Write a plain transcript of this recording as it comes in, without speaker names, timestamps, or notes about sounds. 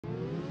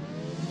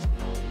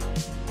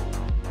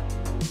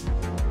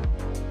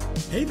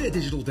Hey there,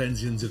 digital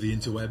denizens of the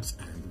interwebs,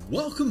 and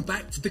welcome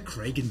back to the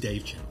Craig and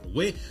Dave channel,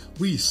 where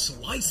we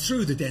slice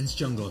through the dense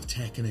jungle of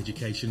tech and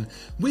education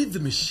with the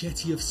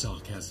machete of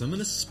sarcasm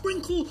and a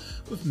sprinkle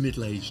of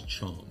middle-aged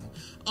charm.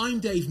 I'm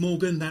Dave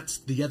Morgan, that's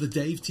the other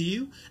Dave to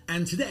you,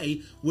 and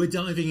today we're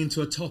diving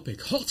into a topic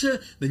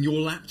hotter than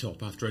your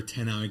laptop after a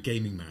 10-hour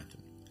gaming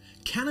marathon.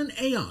 Can an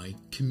AI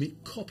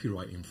commit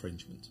copyright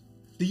infringement?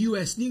 The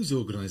US news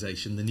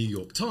organisation, the New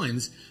York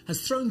Times,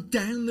 has thrown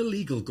down the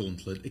legal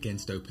gauntlet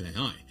against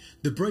OpenAI,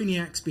 the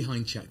brainiacs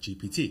behind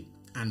ChatGPT,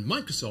 and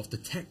Microsoft, the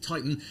tech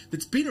titan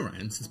that's been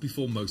around since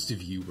before most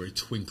of you were a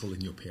twinkle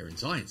in your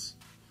parents' eyes.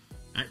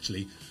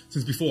 Actually,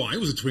 since before I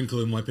was a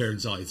twinkle in my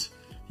parents' eyes.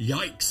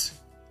 Yikes!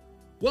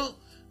 Well,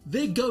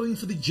 they're going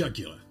for the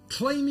jugular,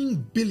 claiming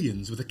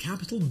billions with a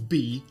capital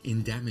B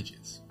in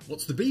damages.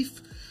 What's the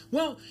beef?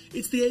 Well,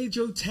 it's the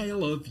age-old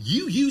tale of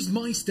you used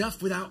my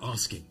stuff without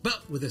asking,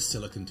 but with a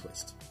silicon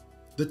twist.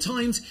 The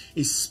Times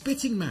is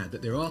spitting mad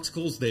that their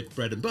articles, their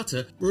bread and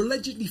butter, were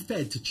allegedly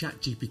fed to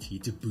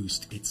ChatGPT to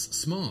boost its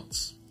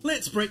smarts.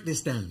 Let's break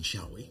this down,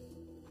 shall we?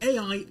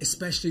 AI,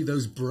 especially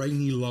those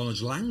brainy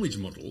large language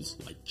models,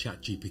 like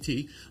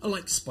ChatGPT, are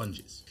like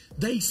sponges.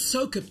 They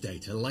soak up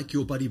data like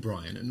your buddy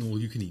Brian at an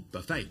all-you-can-eat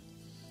buffet.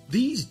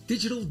 These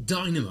digital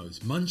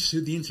dynamos munch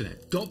through the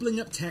internet,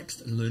 gobbling up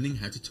text and learning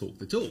how to talk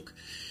the talk.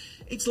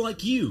 It's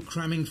like you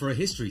cramming for a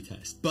history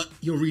test, but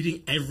you're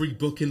reading every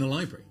book in the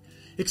library.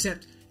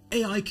 Except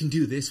AI can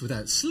do this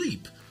without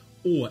sleep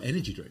or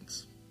energy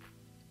drinks.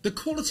 The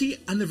quality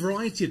and the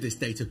variety of this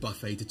data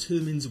buffet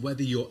determines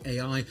whether your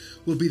AI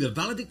will be the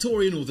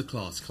valedictorian or the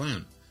class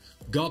clown.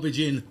 Garbage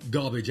in,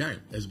 garbage out,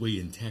 as we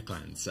in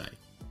Techland say.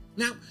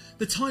 Now,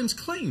 the Times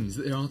claims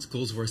that their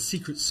articles were a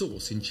secret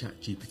source in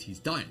ChatGPT's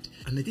diet,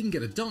 and they didn't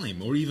get a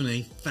dime or even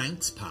a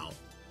thanks pal.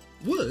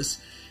 Worse,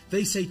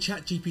 they say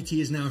ChatGPT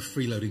is now a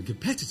freeloading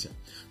competitor,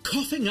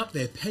 coughing up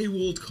their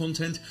paywalled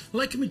content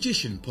like a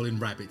magician pulling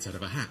rabbits out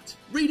of a hat.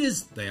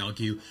 Readers, they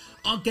argue,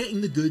 are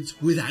getting the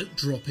goods without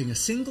dropping a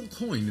single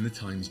coin in the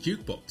Times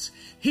jukebox,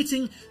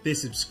 hitting their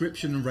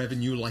subscription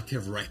revenue like a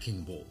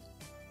wrecking ball.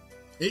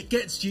 It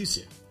gets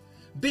juicier.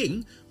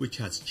 Bing, which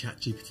has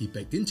ChatGPT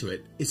baked into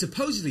it, is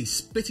supposedly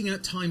spitting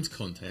out Times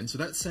content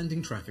without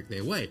sending traffic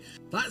their way.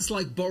 That's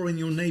like borrowing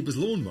your neighbour's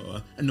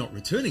lawnmower and not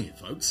returning it,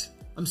 folks.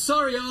 I'm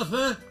sorry,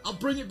 Arthur, I'll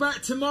bring it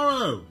back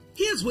tomorrow.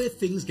 Here's where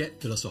things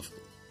get philosophical.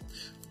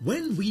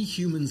 When we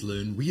humans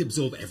learn, we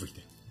absorb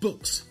everything.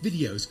 Books,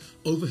 videos,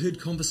 overheard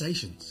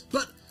conversations.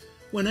 But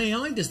when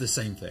AI does the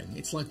same thing,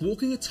 it's like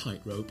walking a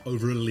tightrope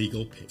over a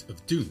legal pit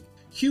of doom.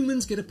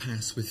 Humans get a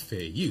pass with fair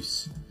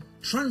use,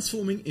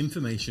 transforming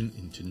information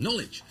into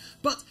knowledge.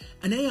 But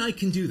an AI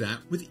can do that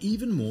with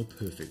even more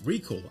perfect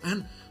recall.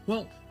 And,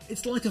 well,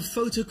 it's like a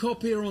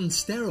photocopier on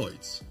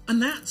steroids. And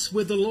that's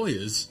where the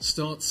lawyers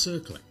start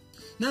circling.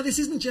 Now, this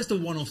isn't just a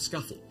one-off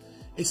scuffle.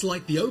 It's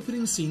like the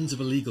opening scenes of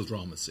a legal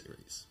drama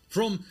series.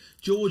 From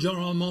George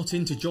R.R.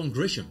 Martin to John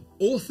Grisham,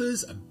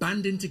 authors are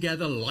banding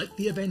together like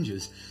the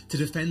Avengers to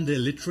defend their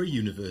literary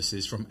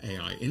universes from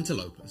AI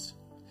interlopers.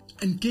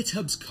 And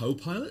GitHub's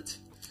Copilot?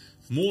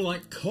 More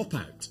like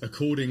cop-out,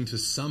 according to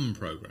some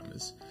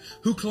programmers,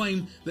 who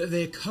claim that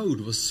their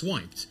code was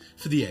swiped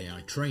for the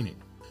AI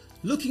training.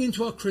 Looking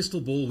into our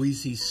crystal ball, we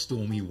see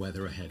stormy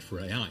weather ahead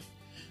for AI.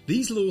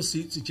 These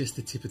lawsuits are just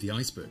the tip of the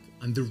iceberg,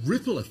 and the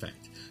ripple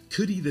effect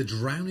could either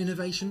drown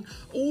innovation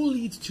or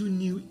lead to a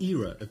new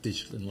era of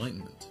digital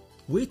enlightenment.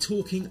 We're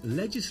talking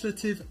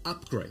legislative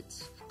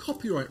upgrades,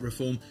 copyright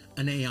reform,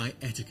 and AI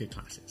etiquette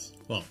classes.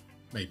 Well,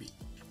 maybe.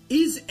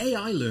 Is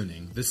AI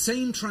learning the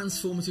same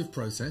transformative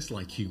process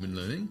like human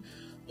learning?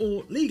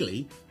 Or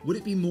legally, would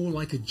it be more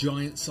like a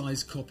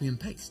giant-sized copy and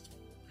paste?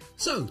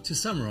 So, to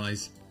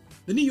summarise,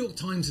 the New York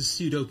Times has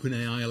sued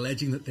OpenAI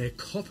alleging that their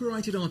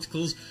copyrighted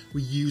articles were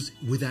used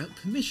without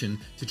permission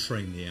to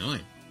train the AI.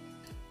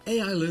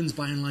 AI learns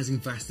by analysing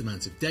vast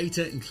amounts of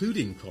data,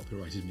 including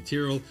copyrighted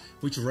material,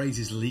 which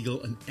raises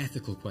legal and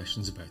ethical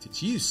questions about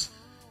its use.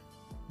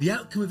 The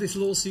outcome of this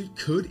lawsuit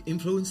could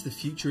influence the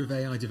future of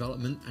AI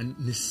development and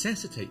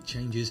necessitate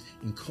changes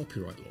in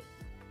copyright law.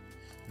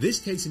 This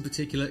case in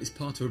particular is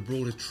part of a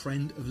broader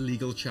trend of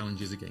legal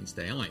challenges against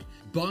AI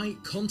by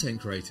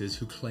content creators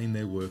who claim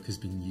their work has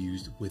been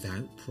used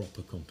without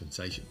proper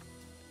compensation.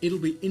 It'll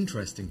be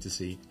interesting to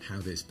see how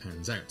this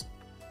pans out.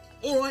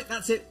 Alright,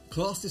 that's it.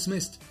 Class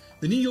dismissed.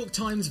 The New York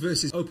Times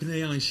versus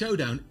OpenAI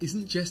showdown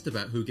isn't just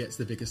about who gets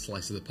the biggest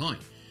slice of the pie.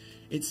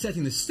 It's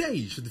setting the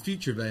stage for the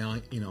future of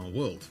AI in our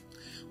world.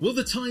 Will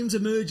the Times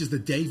emerge as the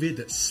David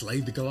that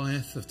slayed the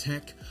Goliath of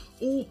tech,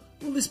 or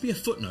will this be a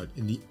footnote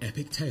in the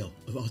epic tale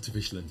of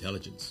artificial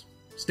intelligence?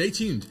 Stay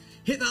tuned,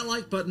 hit that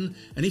like button,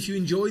 and if you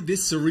enjoyed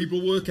this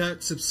cerebral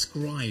workout,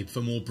 subscribe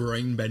for more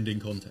brain-bending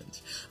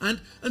content.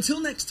 And until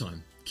next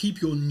time, keep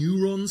your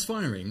neurons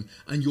firing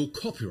and your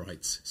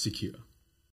copyrights secure.